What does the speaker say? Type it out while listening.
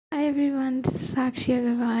everyone, this is Sakshi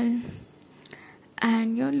Agarwal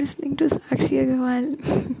and you're listening to Sakshi Agarwal.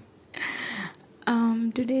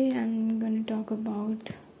 Today I'm going to talk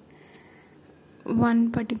about one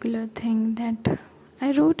particular thing that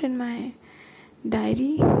I wrote in my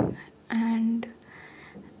diary, and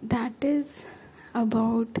that is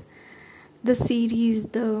about the series,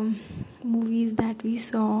 the movies that we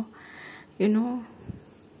saw,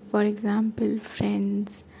 for example,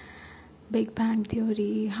 Friends, Big Bang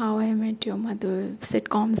Theory, How I Met Your Mother,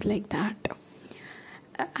 sitcoms like that.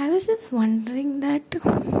 I was just wondering that,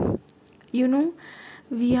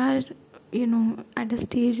 we are, at a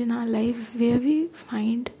stage in our life where we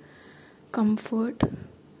find comfort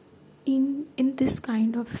in this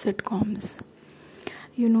kind of sitcoms.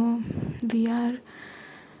 We are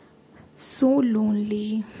so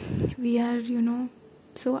lonely. We are,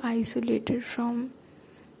 so isolated from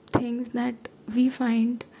things that we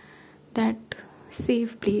find that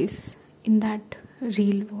safe place in that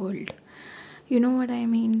real world. You know what I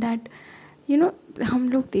mean? That, हम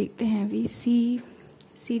लोग देखते हैं, we see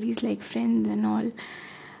series like Friends and all,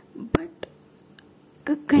 but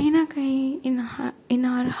कहीं ना कहीं in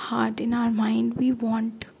our heart, in our mind, we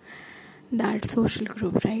want that social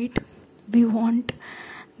group, right? We want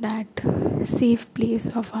that safe place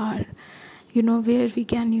of our, where we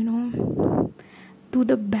can, do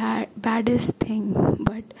the baddest thing,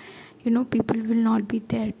 but people will not be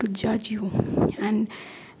there to judge you, and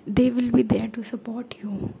they will be there to support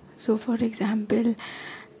you. So for example,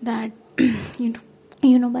 that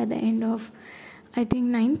by the end of, I think,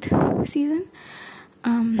 9th season,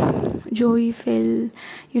 Joey fell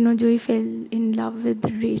in love with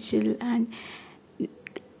Rachel, and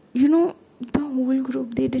the whole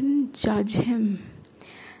group, they didn't judge him.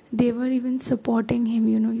 They were even supporting him.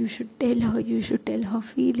 You should tell her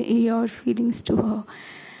your feelings to her.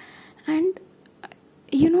 And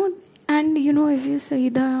if you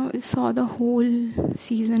saw the whole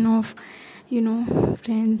season of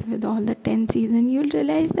Friends, with all the 10th season, you'll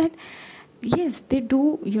realize that yes, they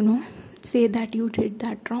do say that you did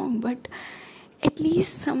that wrong, but at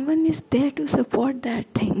least someone is there to support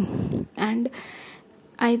that thing. And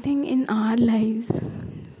I think in our lives,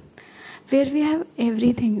 where we have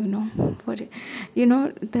everything, for the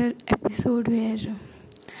episode where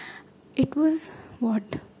it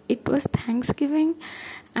was Thanksgiving,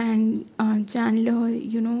 and Chandler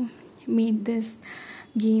made this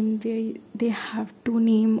game where they have to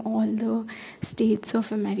name all the states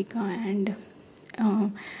of America, and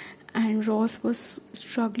Ross was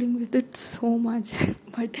struggling with it so much.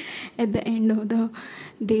 But at the end of the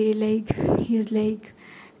day, he's like,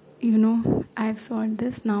 I've solved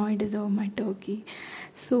this, now I deserve my turkey.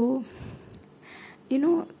 So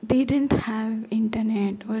they didn't have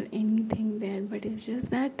internet or anything there, but it's just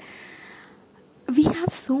that we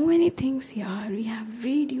have so many things here. We have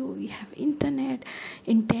radio, we have internet.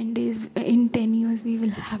 In 10 years we will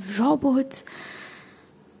have robots,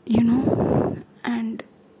 and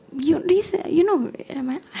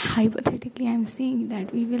hypothetically I'm saying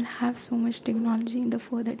that we will have so much technology in the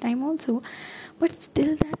further time also, but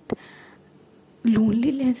still that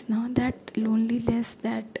loneliness,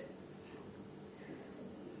 that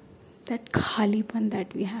khalipan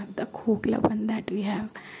that we have, the khokhlapan that we have.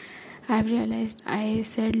 I've realized I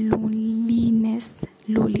said lowliness,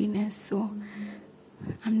 so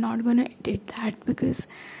I'm not gonna edit that, because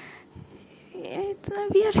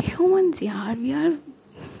we are humans, yeah. We are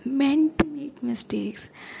meant to make mistakes.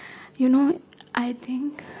 I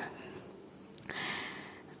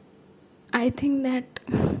think that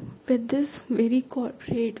with this very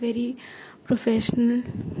corporate, very professional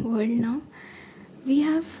world now, we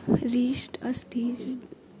have reached a stage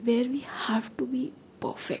where we have to be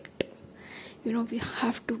perfect. We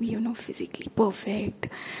have to be, physically perfect,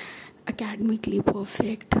 academically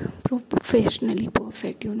perfect, professionally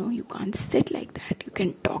perfect. You can't sit like that, you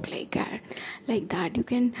can talk like that, you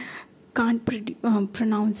can't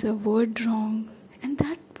pronounce a word wrong, and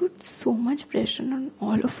that puts so much pressure on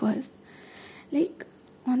all of us. Like,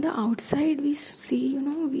 on the outside we see,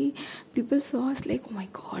 people saw us like, oh my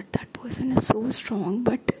god, that person is so strong,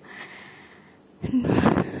 but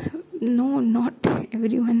no, not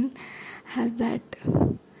everyone has that,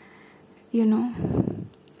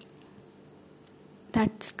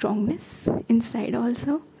 that strongness inside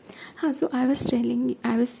also. So I was saying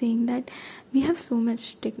that we have so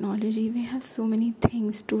much technology, we have so many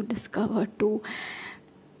things to discover, to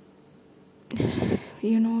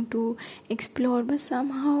to explore, but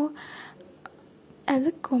somehow as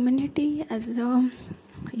a community, as a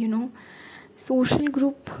social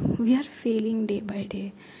group, we are failing day by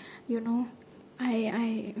day.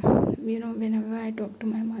 I whenever I talk to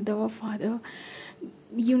my mother or father,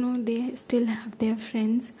 they still have their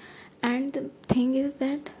friends. And the thing is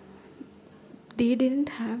that they didn't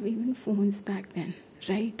have even phones back then,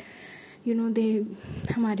 right? They,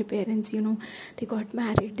 हमारे parents, they got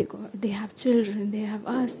married, they have children, they have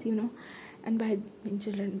us, and by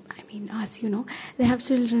children I mean us, they have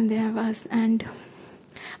children, they have us, and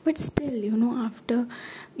but still, after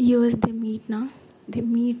years they meet now. They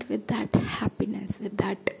meet with that happiness, with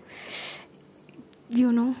that,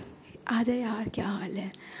 आजा यार क्या हाल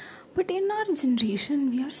है. But in our generation,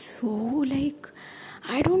 we are so like,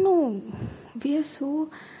 I don't know, we are so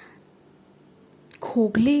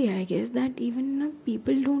khogle, I guess, that even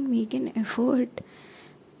people don't make an effort.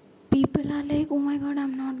 People are like, oh my god,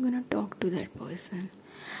 I'm not gonna talk to that person.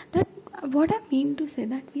 That, what I mean to say,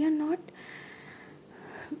 that we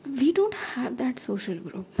don't have that social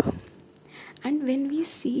group. And when we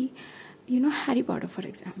see, Harry Potter, for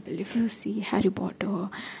example, if you see Harry Potter,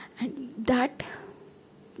 and that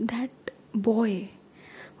boy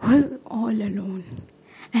was all alone,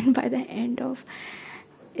 and by the end of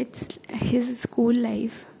his school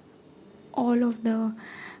life, all of the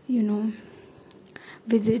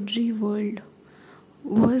wizardry world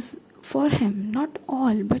was for him. Not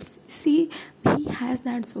all, but see, he has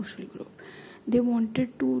that social group. They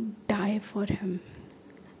wanted to die for him,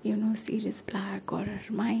 Sirius Black or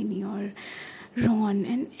Hermione or Ron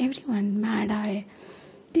and everyone, Mad Eye,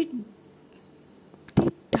 they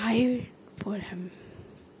died for him.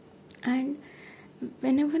 And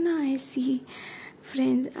whenever I see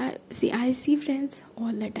friends, I see friends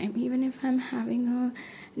all the time. Even if I'm having a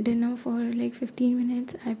dinner for like 15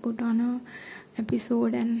 minutes, I put on a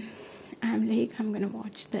episode and I'm like, I'm gonna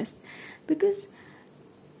watch this, because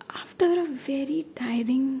after a very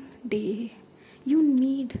tiring day, you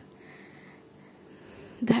need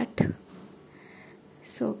that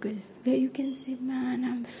circle where you can say, man,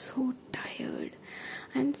 I'm so tired,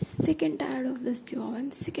 I'm sick and tired of this job,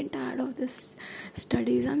 I'm sick and tired of this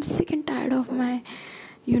studies, I'm sick and tired of my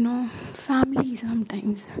family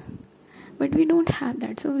sometimes. But we don't have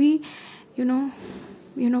that, so we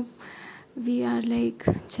we are like,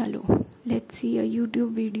 chalo, let's see a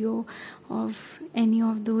YouTube video of any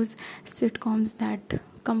of those sitcoms that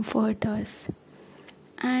comfort us,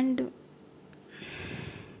 and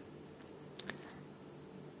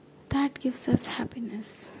that gives us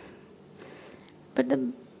happiness. But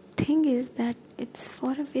the thing is that it's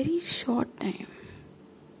for a very short time.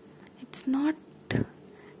 It's not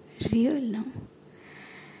real now.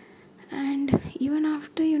 And even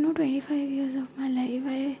after 25 years of my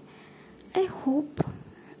life, I hope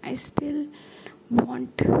I still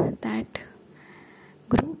want that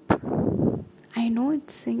group. I know it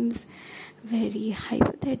seems very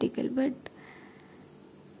hypothetical, but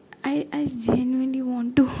I genuinely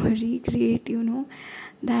want to recreate,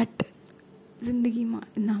 that जिंदगी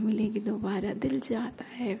ना मिलेगी दोबारा, दिल चाहता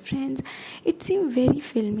है, friends. It seems very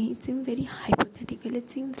filmy, it seems very hypothetical,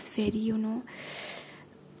 it seems very,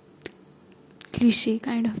 cliche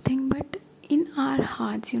kind of thing, but in our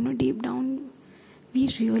hearts, deep down, we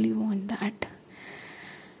really want that.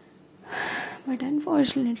 But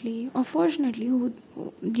unfortunately, or fortunately,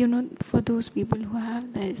 for those people who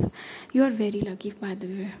have this, you are very lucky, by the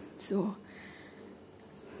way. So,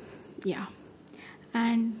 yeah.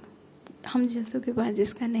 And हम जैसों के पास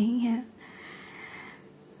जिसका नहीं है,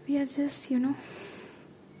 we are just,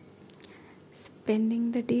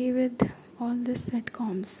 spending the day with all the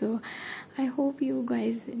sitcoms. So I hope you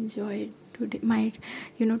guys enjoyed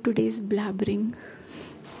today's blabbering.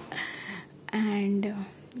 And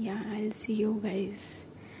I'll see you guys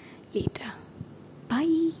later.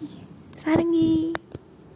 Bye. Sarangi.